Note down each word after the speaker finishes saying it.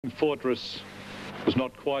Fortress was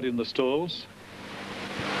not quite in the stalls.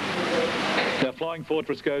 Now Flying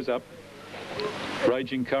Fortress goes up.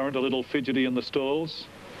 Raging Current a little fidgety in the stalls.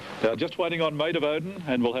 Now just waiting on Maid of Odin,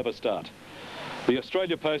 and we'll have a start. The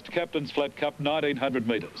Australia Post Captains Flat Cup, 1900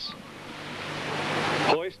 metres.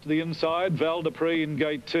 Hoist the inside, Val Dupree in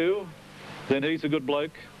gate 2. Then He's a Good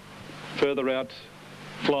Bloke. Further out,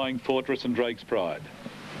 Flying Fortress and Drake's Pride.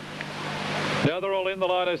 Now they're all in, the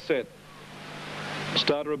line is set.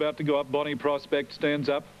 Starter about to go up, Bonnie Prospect stands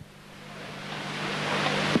up.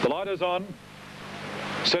 The light is on.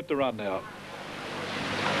 Set to run now.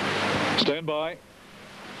 Stand by.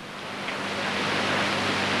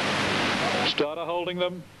 Starter holding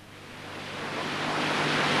them.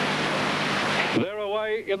 They're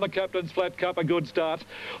away in the Captains Flat Cup, a good start.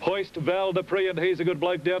 Hoist, Val Dupree and He's a Good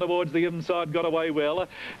Bloke down towards the inside, got away well,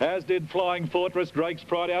 as did Flying Fortress. Drake's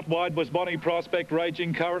Pride out wide was Bonnie Prospect,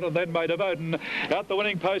 Raging Current and then Maid of Odin. Out the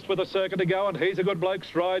winning post with a circuit to go, and He's a Good Bloke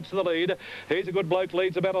strides to the lead. He's a Good Bloke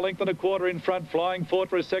leads about a length and a quarter in front. Flying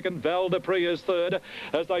Fortress second, Val Dupree is third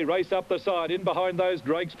as they race up the side. In behind those,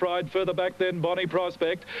 Drake's Pride, further back then Bonnie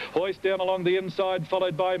Prospect. Hoist down along the inside,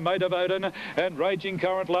 followed by Maid of Odin and Raging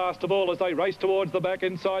Current last of all as they race towards the back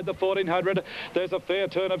inside the 1400. There's a fair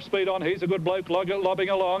turn of speed on. He's a Good Bloke lobbing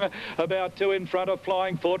along, about 2 in front of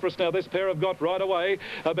Flying Fortress. Now this pair have got right away,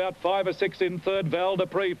 about 5 or 6 in third. Val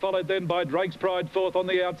Dupree followed then by Drake's Pride fourth on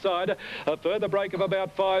the outside. A further break of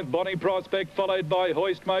about 5, Bonnie Prospect followed by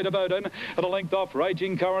Hoist, Maid of Odin, and a length off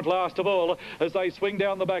Raging Current last of all as they swing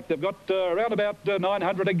down the back. They've got around about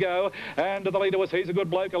 900 to go, and the leader was He's a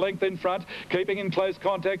Good Bloke a length in front. Keeping in close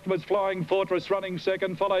contact was Flying Fortress running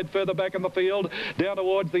second, followed further back in the field. Down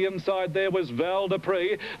towards the inside there was Val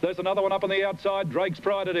Dupree. There's another one up on the outside, Drake's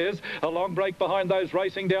Pride it is. A long break behind those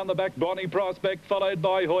racing down the back, Bonnie Prospect followed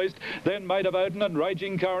by Hoist, then Maid of Odin and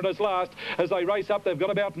Raging Current as last. As they race up, they've got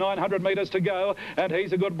about 900 metres to go, and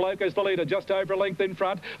He's a Good Bloke as the leader, just over a length in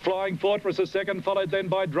front. Flying Fortress is second, followed then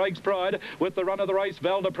by Drake's Pride. With the run of the race,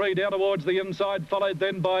 Val Dupree down towards the inside, followed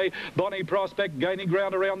then by Bonnie Prospect, gaining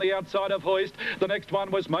ground around the outside of Hoist. The next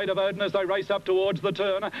one was Maid of Odin as they race up towards the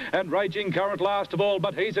turn, and Raging Current last of all,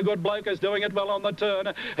 but He's a Good Bloke is doing it well on the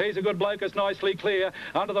turn. He's a Good Bloke is nicely clear.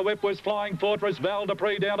 Under the whip was Flying Fortress, Val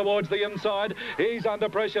Dupree down towards the inside. He's under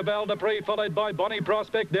pressure, Val Dupree, followed by Bonnie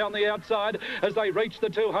Prospect down the outside. As they reach the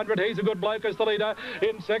 200, He's a Good Bloke as the leader.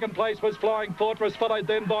 In second place was Flying Fortress, followed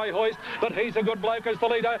then by Hoist, but He's a Good Bloke as the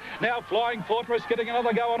leader. Now Flying Fortress getting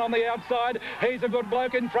another go on the outside. He's a Good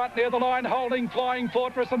Bloke in front near the line, holding Flying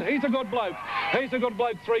Fortress, and He's a Good Bloke. He's a Good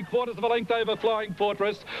Bloke, 3/4 of a length over Flying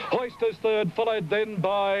Fortress. Hoist is third, followed then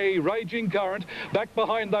by Raging Current. Back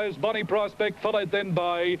behind those, Bonnie Prospect, followed then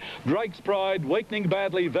by Drake's Pride, weakening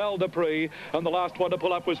badly Val Dupree, and the last one to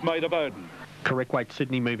pull up was Maid of Odin. Correct weight,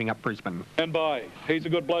 Sydney moving up Brisbane. And by He's a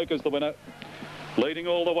Good Bloke as the winner, leading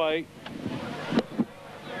all the way.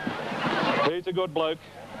 He's a Good Bloke,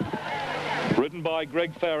 ridden by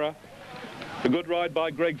Greg Farrer. A good ride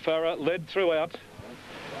by Greg Farrer, led throughout.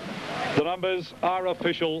 The numbers are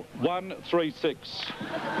official, 136.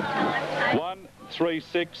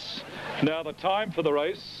 136. Now the time for the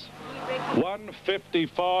race,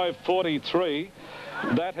 1:55.43.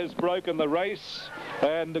 That has broken the race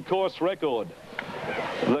and the course record.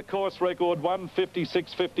 The course record,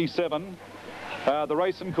 1:56.57. The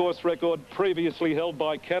race and course record previously held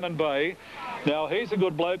by Cannon Bay. Now He's a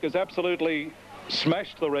Good Bloke has absolutely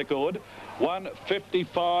smashed the record.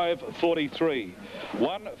 1:55.43.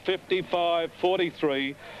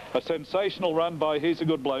 1:55.43. A sensational run by He's a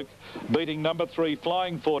Good Bloke, beating number 3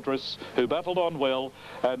 Flying Fortress, who battled on well,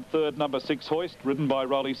 and third number 6 Hoist, ridden by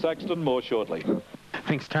Rolly Saxton. More shortly.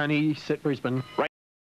 Thanks, Tony. Set Brisbane.